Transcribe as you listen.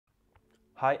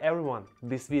Hi everyone,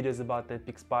 this video is about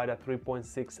Netpeak Spider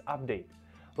 3.6 update.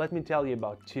 Let me tell you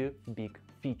about two big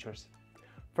features.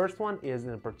 First one is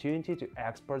an opportunity to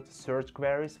export search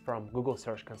queries from Google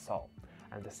Search Console,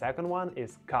 and the second one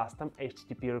is custom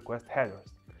HTTP request headers.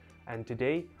 And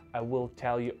today I will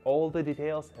tell you all the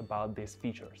details about these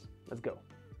features. Let's go.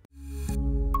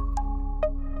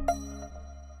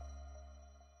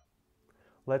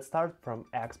 Let's start from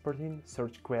exporting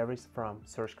search queries from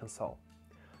Search Console.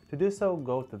 To do so,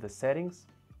 go to the Settings,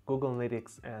 Google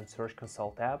Analytics and Search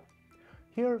Console tab.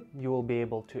 Here you will be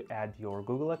able to add your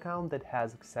Google account that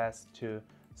has access to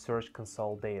Search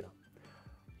Console data.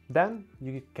 Then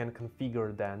you can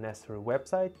configure the necessary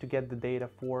website to get the data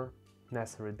for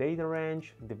necessary data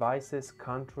range, devices,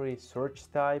 country, search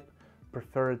type,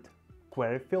 preferred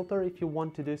query filter if you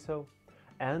want to do so.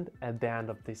 And at the end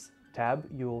of this tab,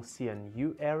 you will see a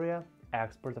new area,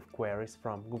 Export of Queries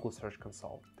from Google Search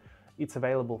Console. It's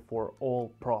available for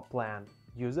all Pro Plan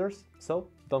users, so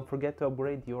don't forget to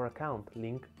upgrade your account,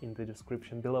 link in the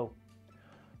description below.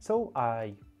 So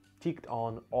I ticked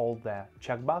on all the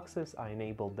checkboxes, I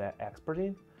enabled the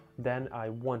exporting, then I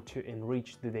want to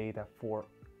enrich the data for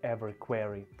every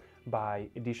query by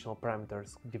additional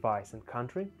parameters, device and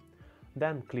country.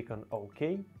 Then click on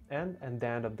OK, and at the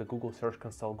end of the Google Search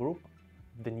Console group,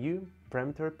 the new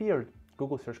parameter appeared,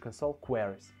 Google Search Console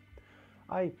Queries.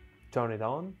 I turn it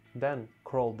on, then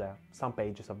crawl some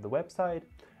pages of the website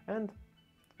and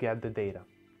get the data.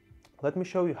 Let me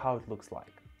show you how it looks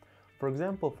like. For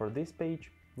example, for this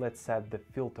page, let's set the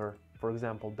filter, for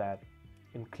example, that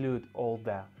include all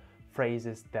the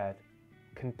phrases that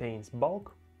contains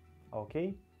bulk.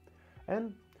 Okay,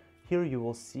 and here you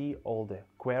will see all the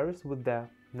queries with the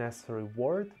necessary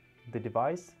word, the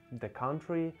device, the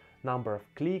country, number of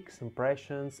clicks,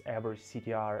 impressions, average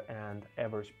CTR and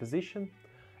average position,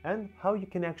 and how you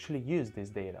can actually use this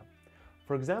data.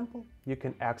 For example, you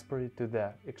can export it to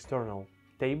the external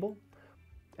table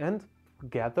and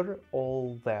gather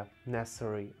all the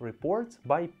necessary reports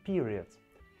by periods.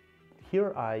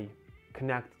 Here I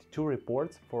connected two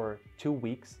reports for 2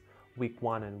 weeks, week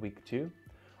 1 and week 2,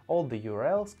 all the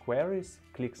URLs, queries,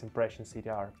 clicks, impressions,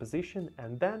 CTR, position,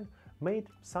 and then made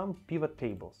some pivot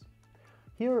tables.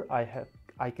 Here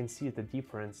I can see the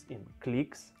difference in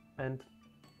clicks and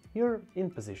here in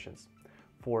positions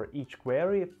for each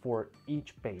query, for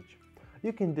each page.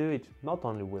 You can do it not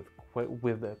only with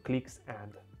the clicks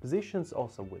and positions,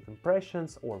 also with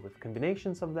impressions or with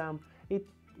combinations of them.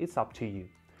 It's up to you.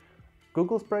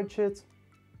 Google Spreadsheets,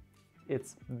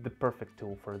 it's the perfect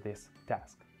tool for this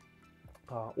task.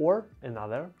 Or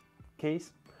another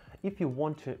case, if you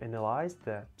want to analyze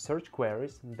the search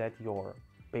queries that your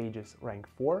pages rank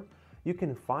for, you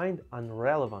can find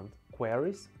irrelevant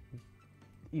queries.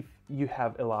 If you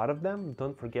have a lot of them,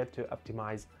 don't forget to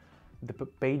optimize the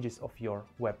pages of your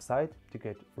website to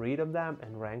get rid of them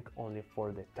and rank only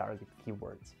for the target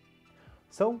keywords.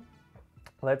 So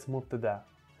let's move to the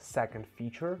second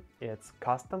feature. It's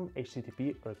custom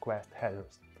HTTP request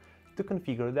headers. To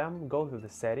configure them, go to the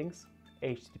Settings,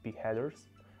 HTTP headers,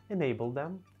 enable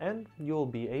them, and you'll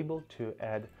be able to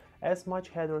add as much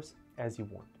headers as you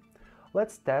want.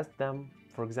 Let's test them,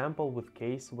 for example, with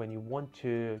case when you want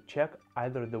to check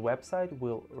either the website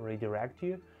will redirect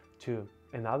you to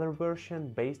another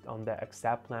version based on the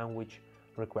accept language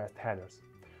request headers.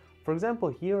 For example,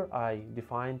 here I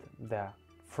defined the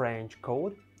French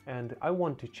code and I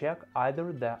want to check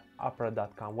either the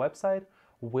opera.com website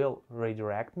will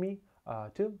redirect me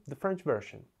to the French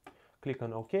version. Click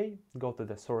on OK, go to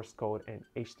the source code and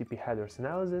HTTP headers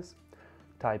analysis,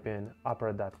 type in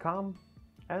opera.com,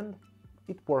 and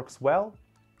it works well.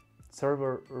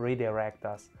 Server redirect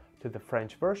us to the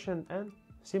French version, and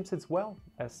seems it's well,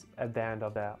 as at the end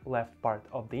of the left part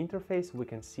of the interface we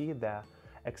can see the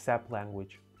accept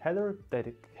language header that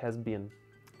it has been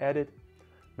added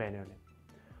manually.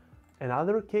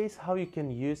 Another case how you can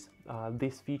use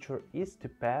this feature is to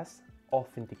pass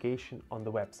authentication on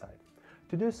the website.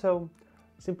 To do so,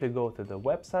 simply go to the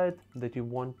website that you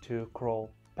want to crawl,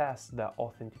 pass the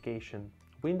authentication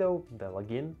window, the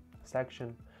login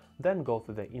section, then go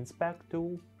to the Inspect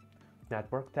tool,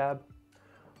 Network tab,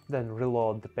 then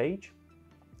reload the page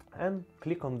and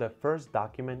click on the first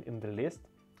document in the list,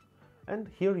 and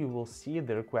here you will see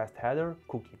the request header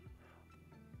cookie.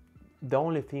 The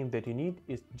only thing that you need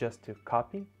is just to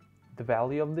copy the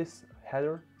value of this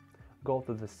header, go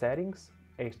to the Settings,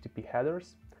 HTTP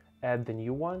headers, add the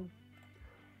new one,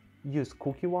 use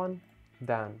cookie one,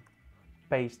 then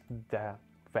paste the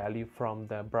value from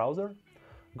the browser,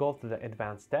 go to the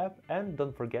Advanced tab and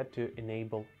don't forget to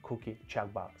enable cookie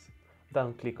checkbox.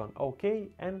 Then click on OK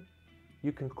and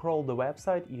you can crawl the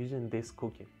website using this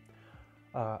cookie.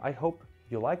 I hope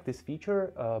you like this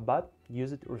feature, but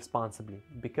use it responsibly,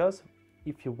 because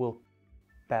if you will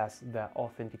pass the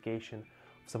authentication of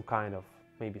some kind of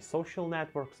maybe social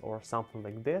networks or something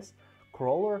like this,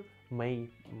 crawler may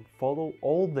follow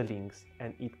all the links,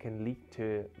 and it can lead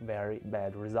to very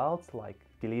bad results like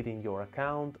deleting your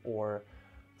account or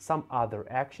some other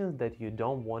actions that you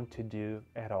don't want to do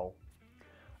at all.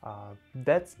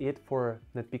 That's it for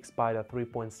Netpeak Spider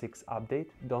 3.6 update.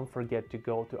 Don't forget to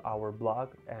go to our blog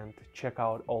and check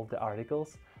out all the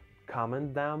articles,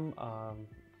 comment them,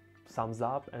 thumbs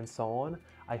up and so on.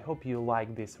 I hope you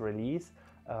like this release.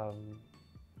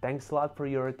 Thanks a lot for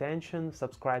your attention.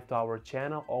 Subscribe to our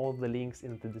channel, all the links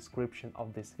in the description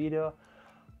of this video.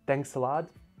 Thanks a lot,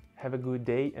 have a good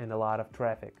day and a lot of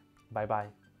traffic. Bye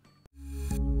bye.